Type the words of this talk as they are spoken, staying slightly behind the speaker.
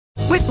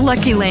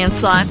Lucky Land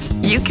Slots,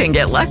 you can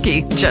get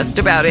lucky just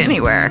about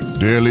anywhere.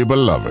 Dearly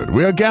beloved,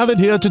 we are gathered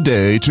here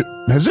today to...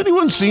 Has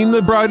anyone seen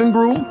the bride and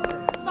groom?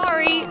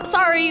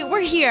 Sorry, we're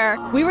here.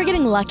 We were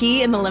getting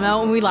lucky in the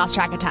limo and we lost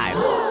track of time.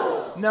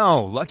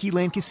 No, Lucky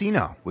Land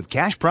Casino, with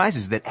cash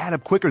prizes that add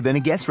up quicker than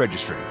a guest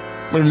registry.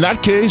 In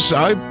that case,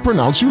 I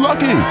pronounce you lucky.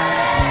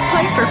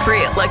 Play for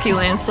free at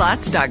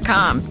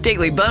LuckyLandSlots.com.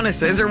 Daily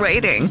bonuses are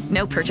waiting.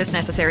 No purchase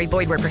necessary.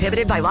 Void where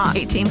prohibited by law.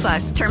 18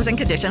 plus. Terms and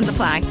conditions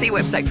apply. See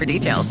website for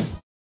details.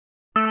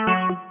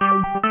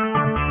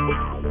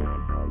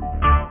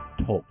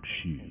 Talk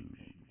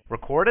shoes.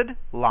 Recorded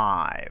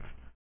live.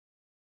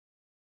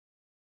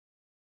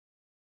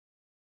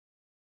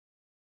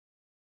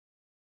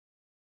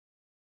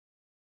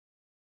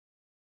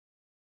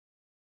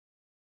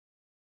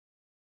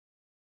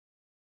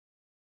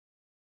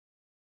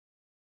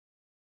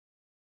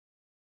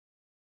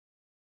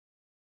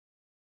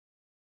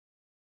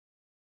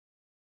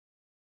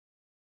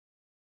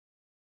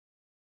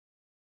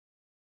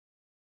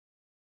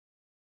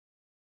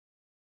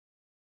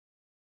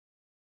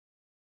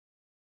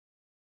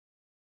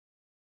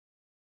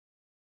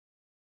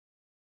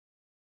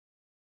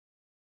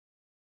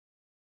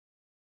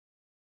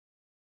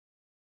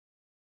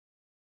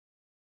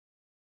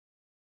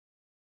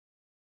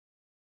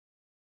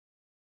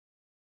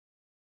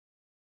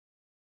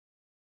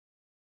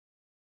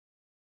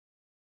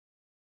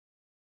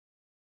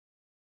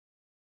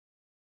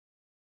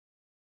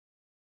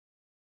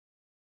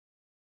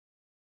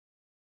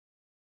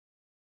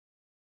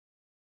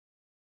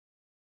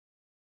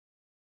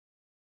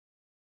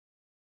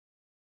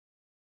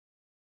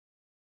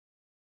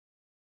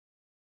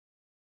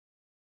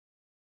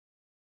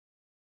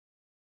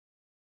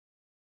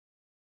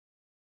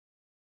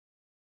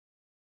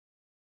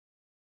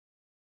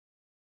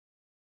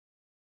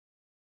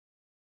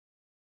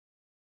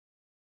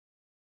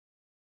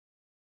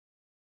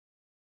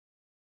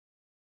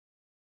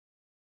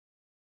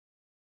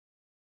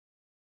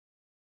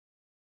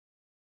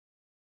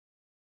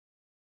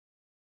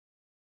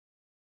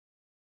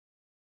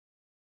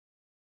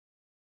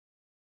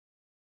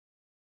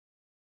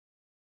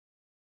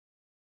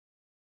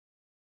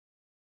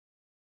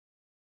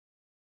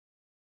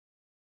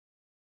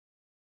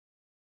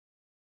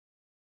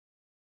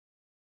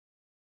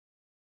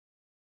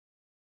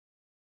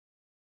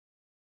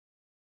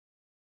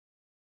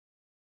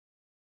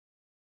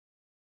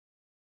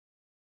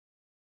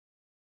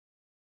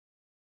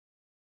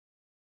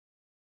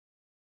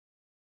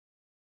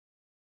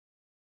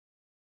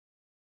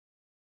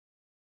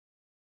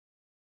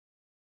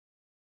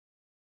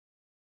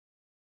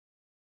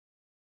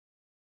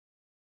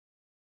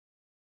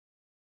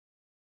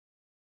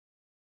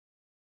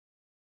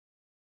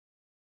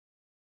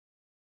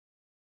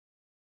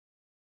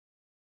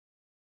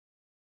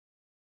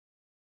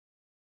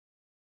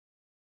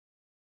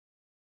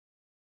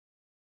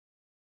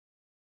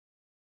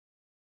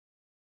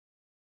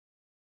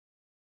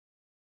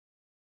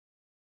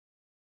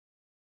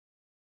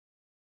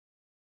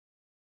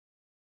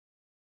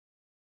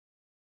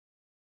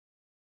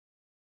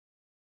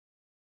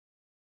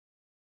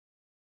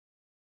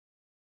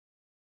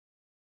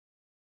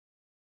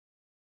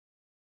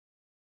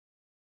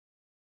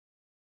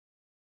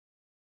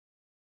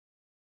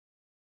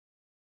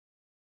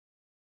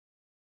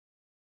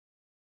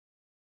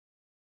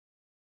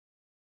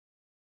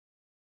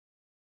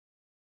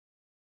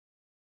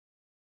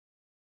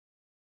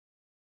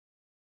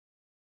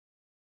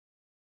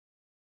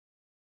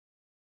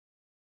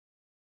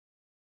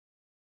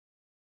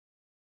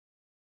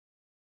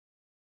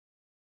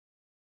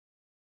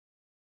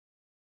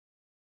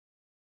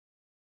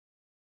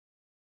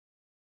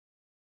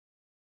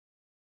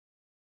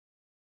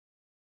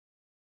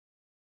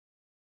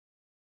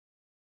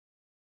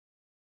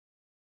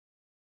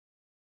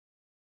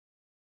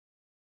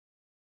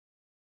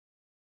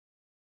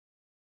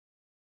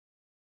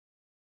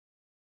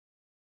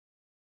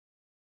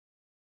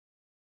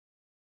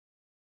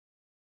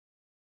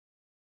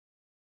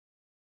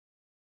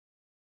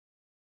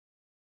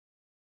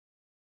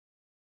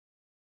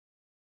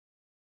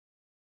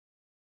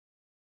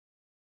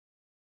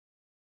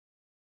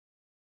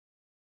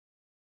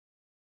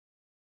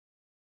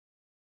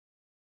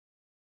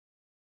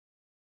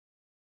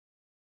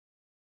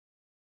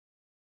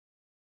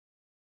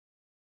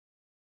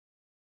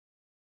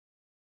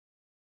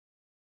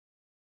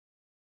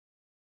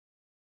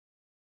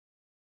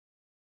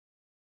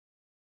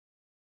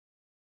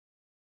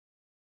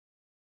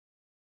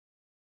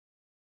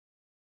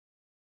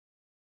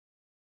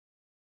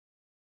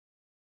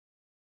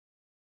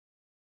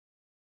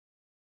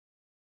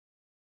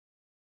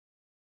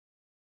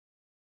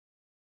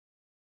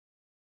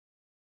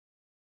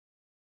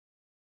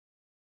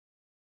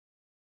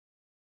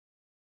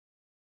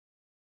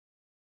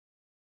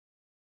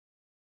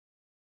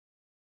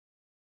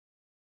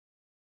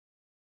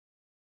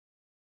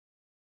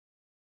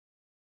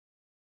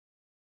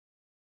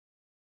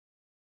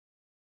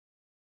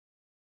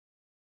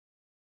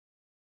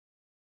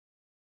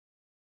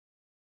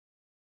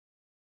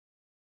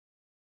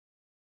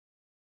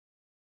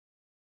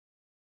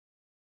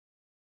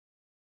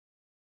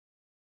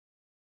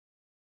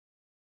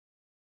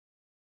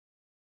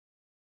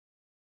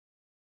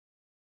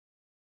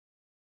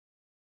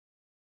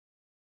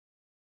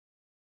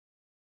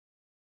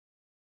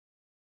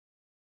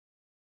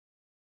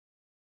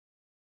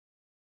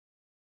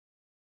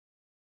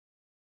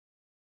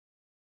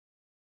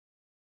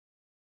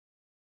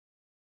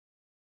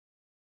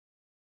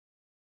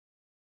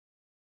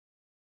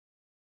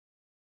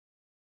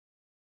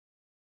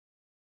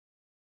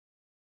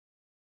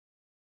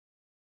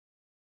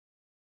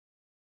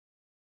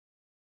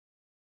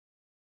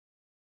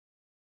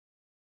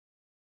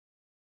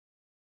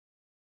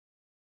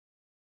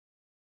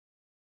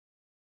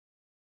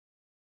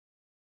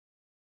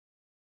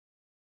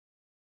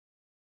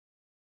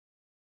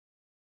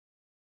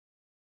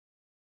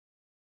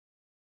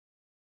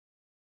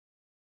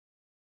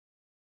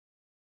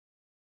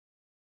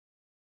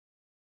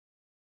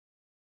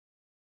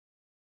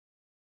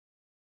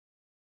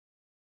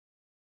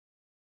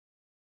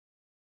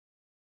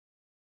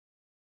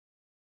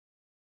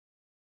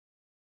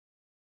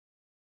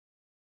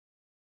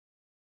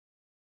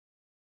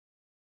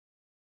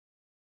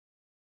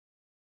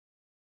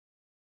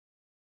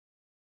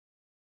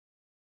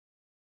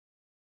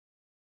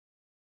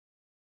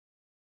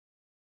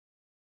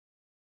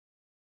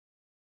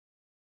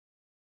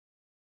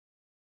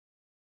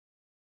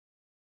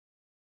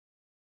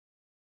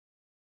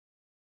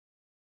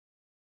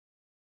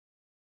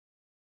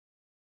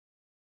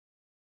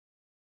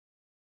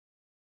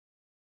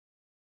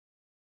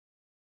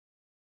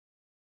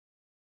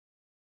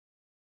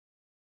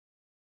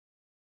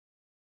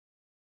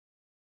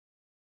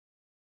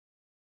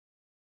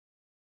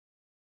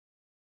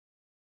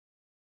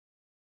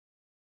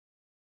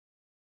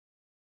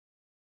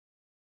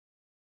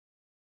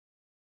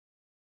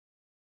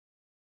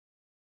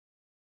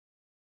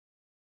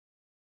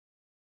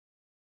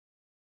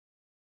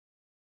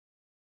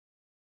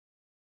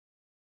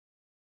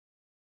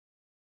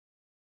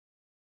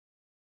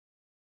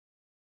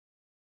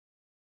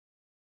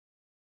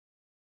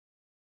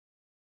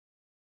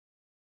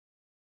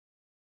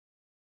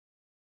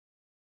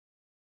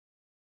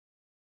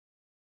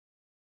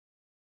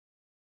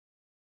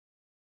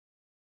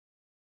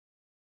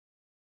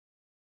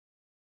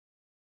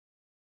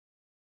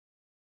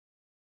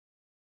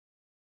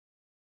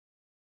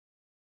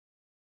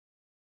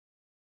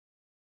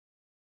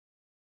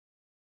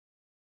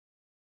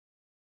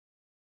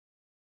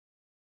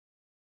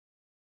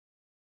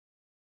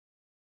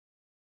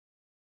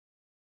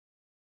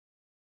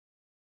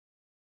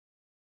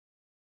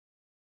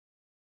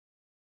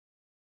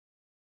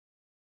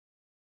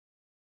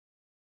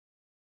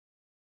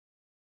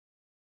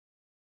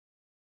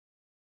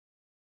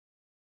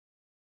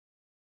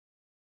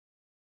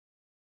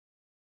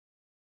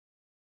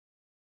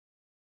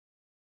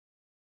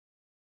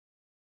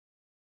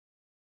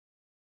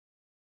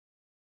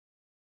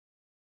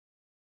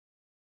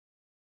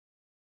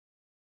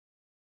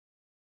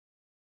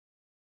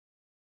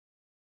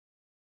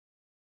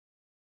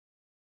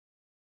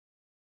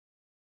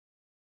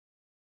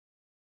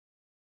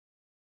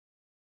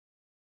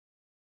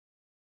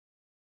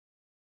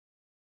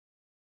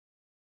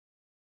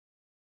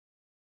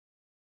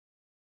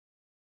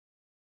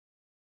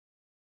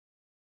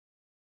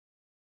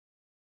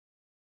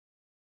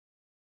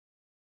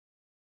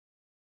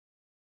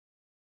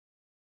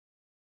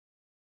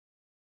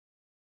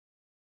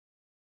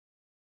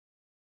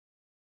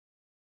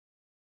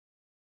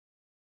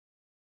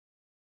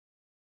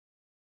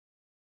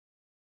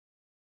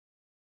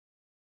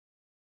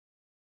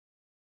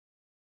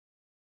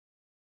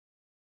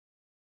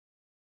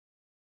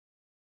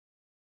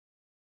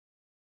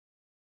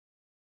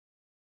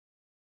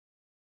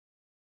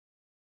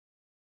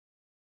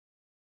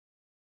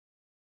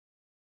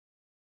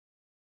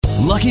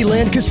 Lucky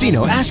Land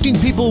Casino, asking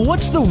people,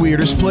 what's the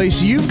weirdest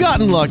place you've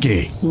gotten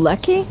lucky?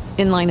 Lucky?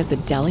 In line at the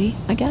deli,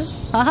 I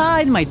guess? Aha,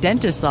 in my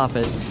dentist's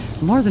office.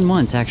 More than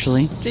once,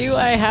 actually. Do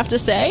I have to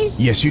say?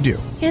 Yes, you do.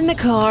 In the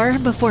car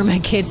before my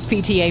kids'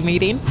 PTA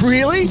meeting.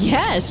 Really?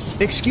 Yes.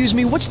 Excuse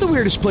me, what's the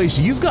weirdest place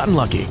you've gotten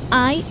lucky?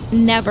 I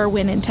never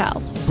win and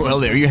tell.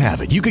 Well, there you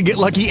have it. You can get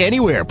lucky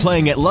anywhere,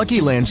 playing at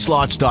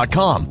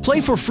LuckyLandSlots.com.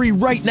 Play for free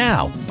right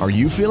now. Are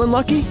you feeling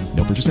lucky?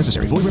 No purchase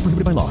necessary. Void where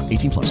prohibited by law.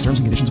 18+. Terms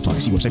and conditions apply.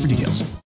 See website for details.